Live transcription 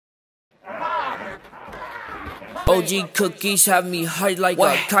OG cookies have me high like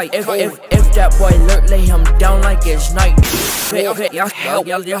a kite. If that boy lurk, lay him down like it's night.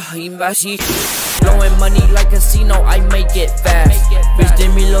 Blowing money like a casino, I make it fast. Bitch,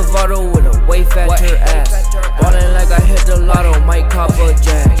 Demi Lovato with a way fatter ass. Ballin' like I hit the lotto, might cop a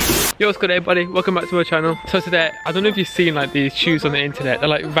jack. Yo, what's good everybody? Welcome back to my channel. So today, I don't know if you've seen like these shoes on the internet. They're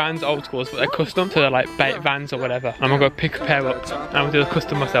like Vans old schools, but they're custom. So they're like Bape Vans or whatever. I'm gonna go pick a pair up and I'm gonna do the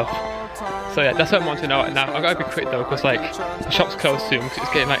custom myself. So yeah, that's what I want to know right now. I gotta be quick though, because like the shop's closed soon because it's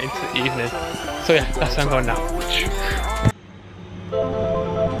getting like into the evening. So yeah, that's where I'm going now.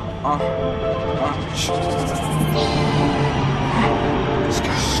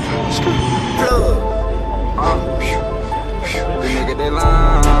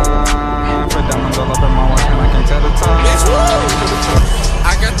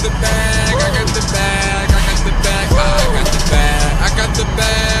 I got the bag, I got the bag, I got the bag, I got the bag, I got the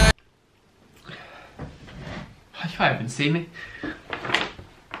bag. You can't even see me.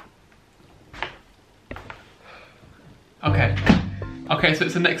 Okay, so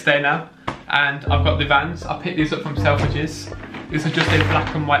it's the next day now, and I've got the Vans. I picked these up from Selfridges. These are just a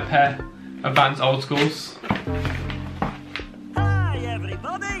black and white pair of Vans old schools. Hi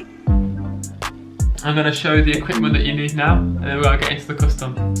everybody! I'm going to show you the equipment that you need now, and then we're going to get into the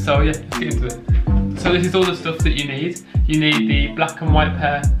custom. So yeah, let's get into it. So this is all the stuff that you need. You need the black and white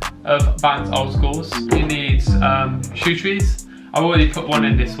pair of Vans old schools. You need shoe trees. I've already put one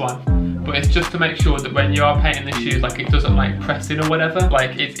in this one, but it's just to make sure that when you are painting the shoes, like it doesn't like press in or whatever.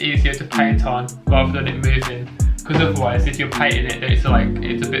 Like it's easier to paint on rather than it moving. Because otherwise, if you're painting it, it's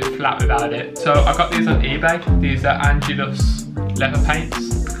a bit flat without it. So I got these on eBay. These are Angelus leather paints.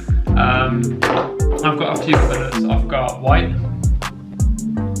 I've got a few colours. I've got white,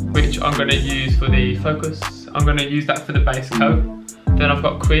 which I'm going to use for the focus. I'm going to use that for the base coat. Then I've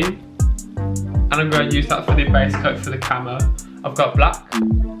got cream, and I'm going to use that for the base coat for the camo. I've got black,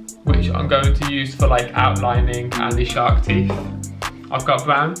 which I'm going to use for like outlining and the shark teeth. I've got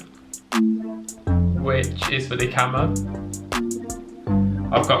brown, which is for the camo.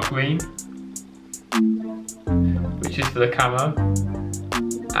 I've got green, which is for the camo.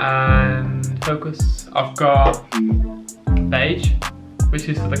 And focus, I've got beige, which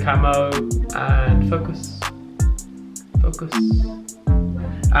is for the camo, and focus.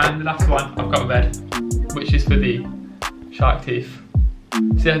 And the last one, I've got red, which is for the shark teeth.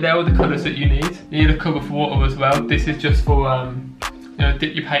 So yeah, they're all the colours that you need. You need a cover for water as well. This is just for, you know,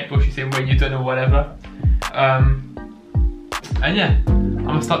 dip your paintbrushes in when you're done or whatever. And yeah, I'm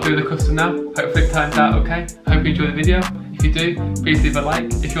gonna start doing the custom now. Hopefully it turns out okay. Hope you enjoy the video. If you do, please leave a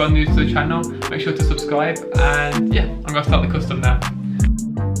like. If you are new to the channel, make sure to subscribe. And yeah, I'm gonna start the custom now.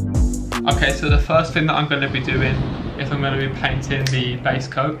 Okay, so the first thing that I'm gonna be doing is I'm gonna be painting the base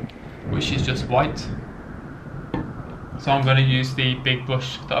coat, which is just white. So I'm gonna use the big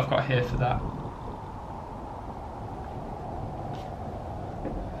brush that I've got here for that.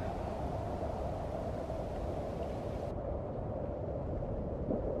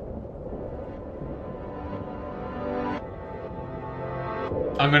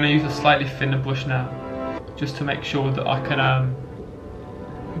 I'm going to use a slightly thinner brush now, just to make sure that I can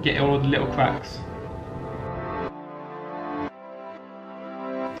get all the little cracks.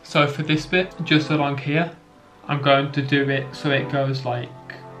 So for this bit, just along here, I'm going to do it so it goes like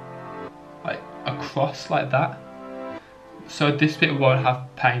across like that. So this bit won't have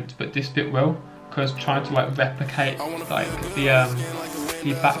paint, but this bit will, because I'm trying to like replicate like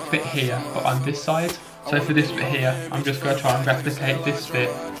the back bit here, but on this side. So for this bit here, I'm just going to try and replicate this bit,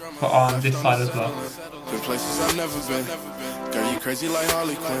 but on this side as well. The places I've never been. Girl, you crazy like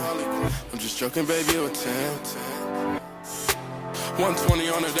Harley Quinn. I'm just joking, baby, you're a 10. 120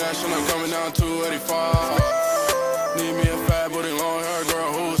 on the dash and I'm coming down 285. Need me a fat booty, long hair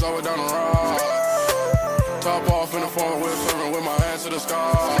girl who's always down the ride. Top off in the front whip, serving with my hands to the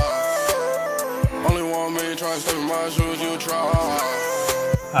sky. Only 1 million trying to step in my shoes, you try.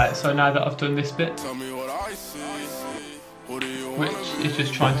 Alright, so now that I've done this bit, which is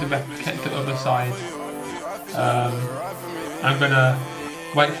just trying to replicate the other side, I'm going to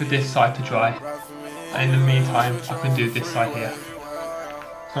wait for this side to dry, and in the meantime I can do this side here.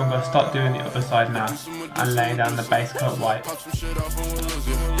 So I'm going to start doing the other side now, and laying down the base coat white.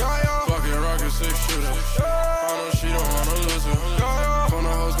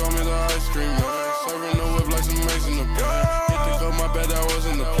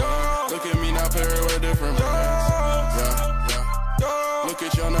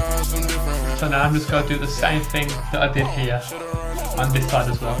 So now I'm just going to do the same thing that I did here on this side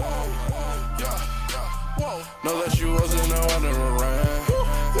as well.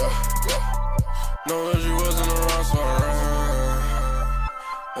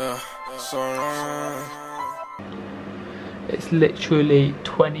 It's literally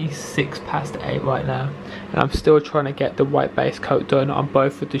 8:26 right now, and I'm still trying to get the white base coat done on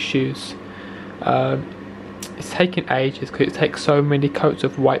both of the shoes. It's taking ages because it takes so many coats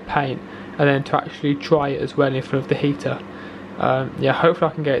of white paint and then to actually dry it as well in front of the heater. Yeah,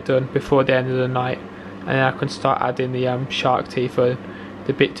 hopefully I can get it done before the end of the night, and then I can start adding the shark teeth for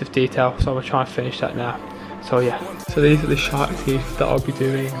the bits of detail, so I'm going to try and finish that now. So yeah, so these are the shark teeth that I'll be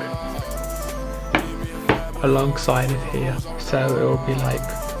doing alongside of here. So it will be like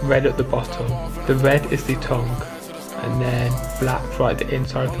red at the bottom, the red is the tongue, and then black right at the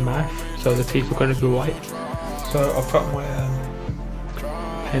inside of the mouth, so the teeth are going to be white. So I've got my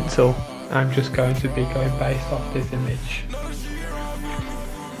pencil, I'm just going to be going based off this image,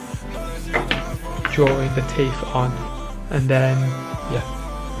 drawing the teeth on, and then yeah.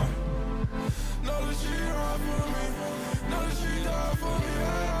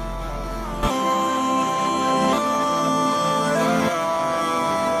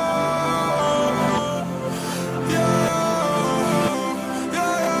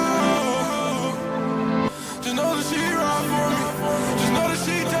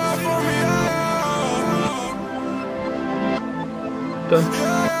 Done.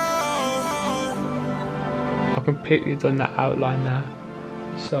 I've completely done that outline now.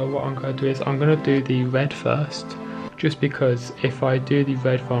 So what I'm going to do is I'm going to do the red first, just because if I do the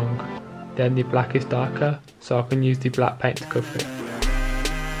red wrong, then the black is darker, so I can use the black paint to cover it.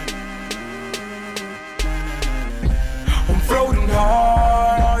 I'm floating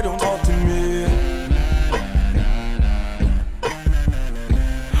high, don't talk to me.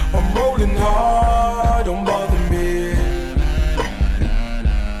 I'm rolling high, don't bother me.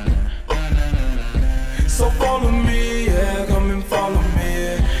 So follow me, yeah, come and follow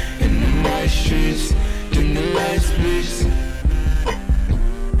me. In the night streets, in the lights, please.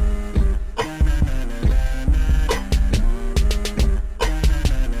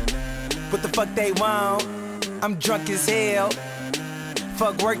 What the fuck they want? I'm drunk as hell.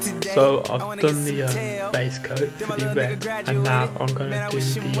 Fuck work today. So I've done the base coat for the red, and now I'm going to do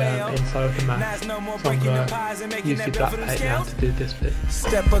the inside of the mouth. So I'm going to use the black paint now to do this bit.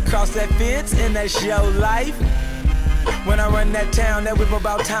 Step across that fence and that's your life. When I run that town, that whip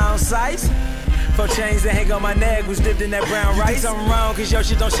about town size. 4 chains that hang on my neck was dipped in that brown rice. Something wrong cause your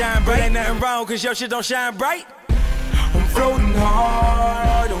shit don't shine bright. Ain't nothing wrong cause your shit don't shine bright. I'm floating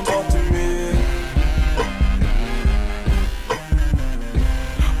hard, don't talk to me.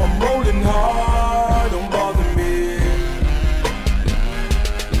 I'm rolling hard, don't bother me.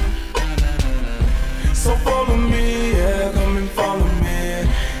 So follow me, yeah, come and follow me.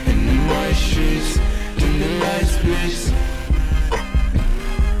 In the night streets, in the lights, please.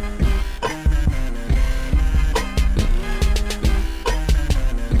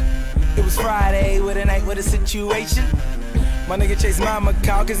 It was Friday with a night with a situation. My nigga chased mama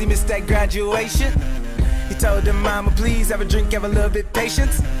call cause he missed that graduation. He told them, mama, please have a drink, have a little bit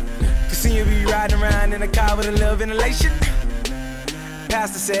patience. Cause soon you'll be riding around in a car with a little ventilation.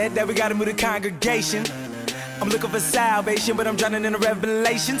 Pastor said that we gotta move the congregation. I'm looking for salvation, but I'm drowning in the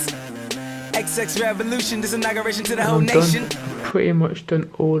revelations. XX revolution, this inauguration to the whole nation. I've pretty much done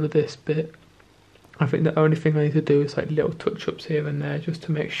all of this bit. I think the only thing I need to do is like little touch-ups here and there, just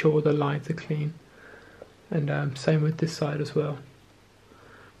to make sure the lines are clean. And same with this side as well.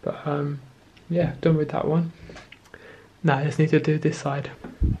 But yeah, done with that one. Now I just need to do this side.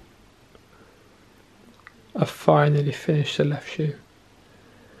 I've finally finished the left shoe.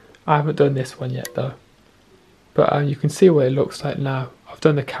 I haven't done this one yet though. But you can see what it looks like now. I've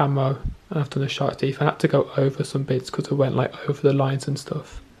done the camo and I've done the shark teeth. I had to go over some bits because I went like over the lines and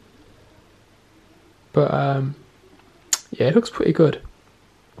stuff. But yeah, it looks pretty good.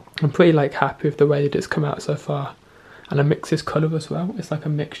 I'm pretty like happy with the way that it's come out so far. And I mix this colour as well. It's like a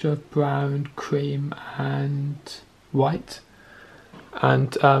mixture of brown, cream and white.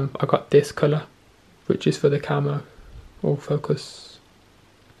 And I got this colour, which is for the camo. All focus.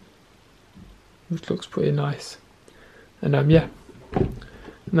 Which looks pretty nice. And yeah.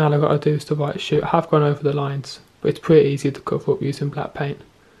 Now all I've got to do is the white shoe. I have gone over the lines, but it's pretty easy to cover up using black paint.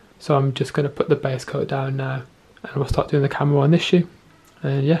 So I'm just going to put the base coat down now. And we'll start doing the camo on this shoe.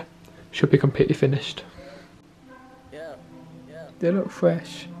 And yeah, should be completely finished. They look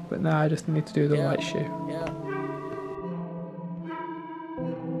fresh, but now I just need to do the white shoe.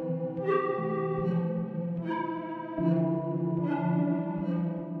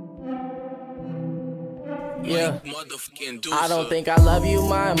 Yeah. I don't think I love you,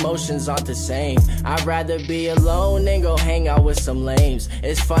 my emotions aren't the same. I'd rather be alone than go hang out with some lames.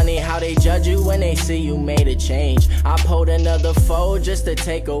 It's funny how they judge you when they see you made a change. I pulled another foe just to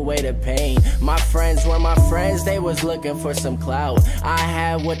take away the pain. My friends were my friends, they was looking for some clout. I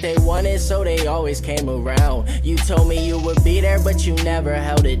had what they wanted, so they always came around. You told me you would be there, but you never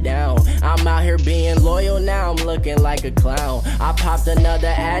held it down. I'm out here being loyal, now I'm looking like a clown. I popped another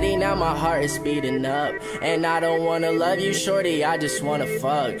addy, now my heart is speeding up. And I don't wanna love you, shorty, I just wanna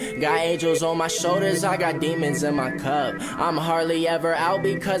fuck. Got angels on my shoulders, I got demons in my cup. I'm hardly ever out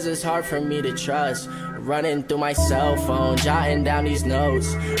because it's hard for me to trust. Running through my cell phone, jotting down these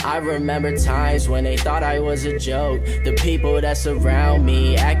notes. I remember times when they thought I was a joke. The people that surround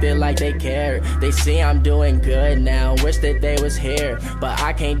me acted like they cared. They see I'm doing good now, wish that they was here. But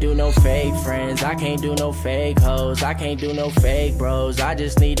I can't do no fake friends, I can't do no fake hoes, I can't do no fake bros, I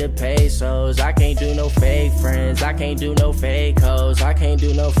just need the pesos. I can't do no fake friends, I can't do no fake hoes, I can't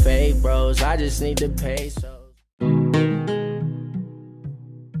do no fake bros, I just need the pesos.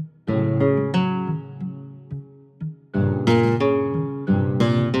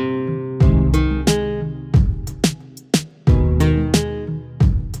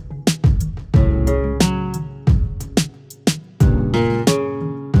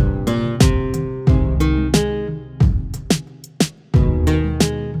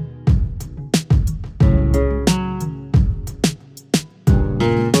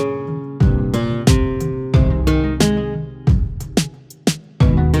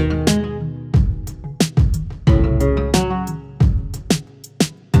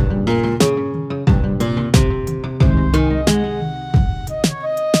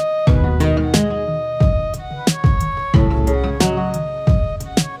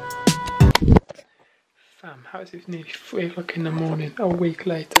 How is it nearly 3 o'clock in the morning, a week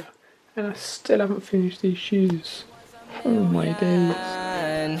later, and I still haven't finished these shoes? Oh my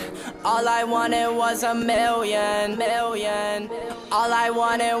days. All I wanted was a million. All I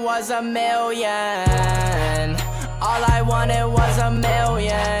wanted was a million. All I wanted was a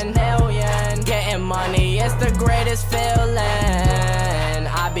million. Getting money is the greatest feeling.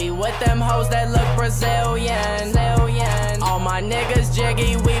 I be with them hoes that look Brazilian. All my niggas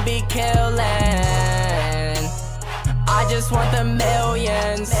jiggy, we be killing. I just want the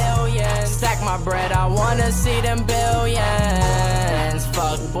millions. Stack my bread, I wanna see them billions.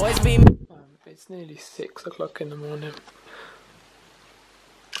 Fuck boys be. It's nearly 6 o'clock in the morning.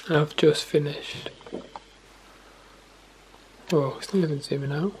 I've just finished. Whoa, it's not even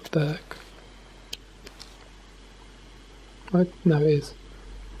zooming out. What the heck? No, it is.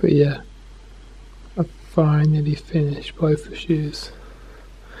 But yeah, I've finally finished both the shoes.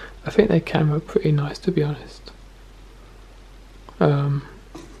 I think they came out pretty nice, to be honest.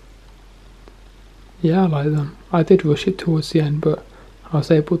 Yeah, I like them. I did rush it towards the end, but I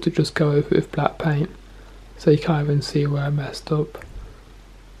was able to just go over it with black paint, so you can't even see where I messed up.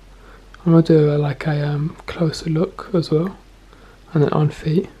 I'm gonna do a closer look as well, and then on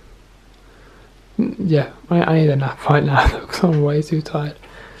feet. Yeah, I need a nap right now because I'm way too tired.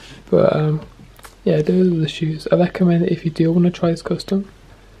 But yeah, those are the shoes. I recommend that if you do want to try this custom,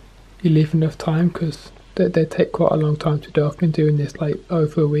 you leave enough time, because they take quite a long time to do. I've been doing this like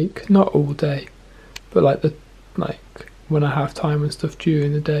over a week, not all day, but like when I have time and stuff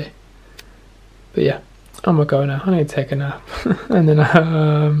during the day. But yeah, I'm gonna go now. I need to take a nap, and then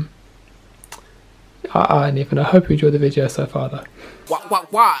I don't even know. I hope you enjoyed the video so far though.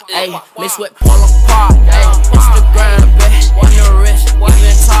 Ayy, miss with pull apart. Ayy, Instagram, bitch, on your wrist,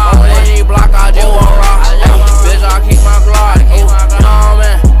 even top. On any block, I just want rock. Bitch, I keep my Glock. No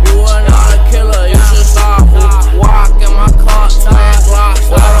man, you are not a killer. You should stop. Walk in my car, twin blocks.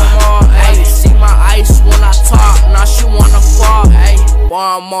 Let them all. Ayy, see my ice when I talk. Now she wanna fall. Ayy,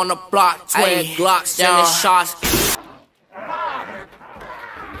 while I'm on the block, twin Glocks, sending shots.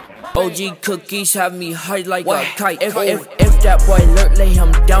 OG cookies have me high like a kite. If that boy lurk, lay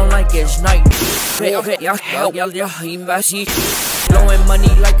him down like it's night. Blowing money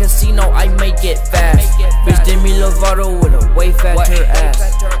like a casino, I make it fast. Bitch, Demi Lovato with a way fatter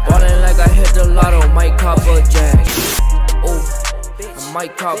ass. Ballin' like I hit the lotto, might cop a jag. Oh, I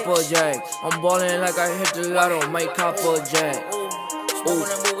might cop a jag. I'm ballin' like I hit the lotto, might cop a jag. Oh,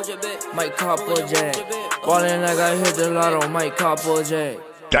 might cop a jag. Ballin' like I hit the lotto, might cop a jag.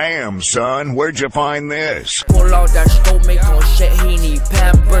 Damn, son, where'd you find this? Pull out that scope, make on shit, he need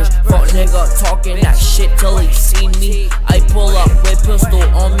pampers. Fuck nigga talking that shit till he see me. I pull up with pistol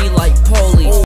on me like police.